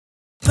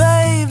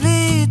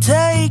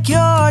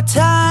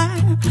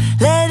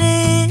let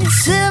it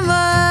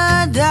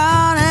simmer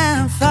down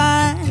and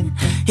find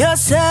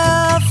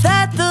yourself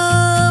at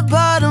the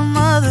bottom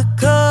of the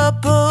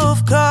cup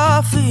of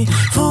coffee,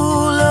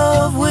 full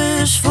of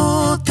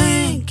wishful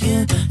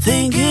thinking,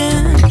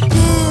 thinking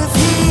if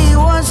he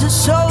wants it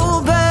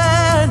so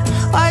bad,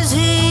 why is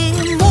he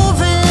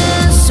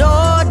moving so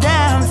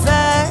damn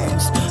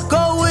fast,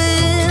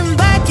 going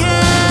back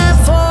and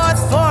forth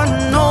for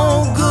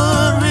no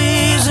good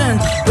reason,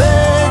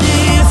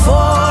 ready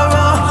for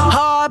a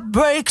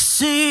heartbreak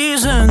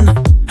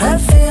season.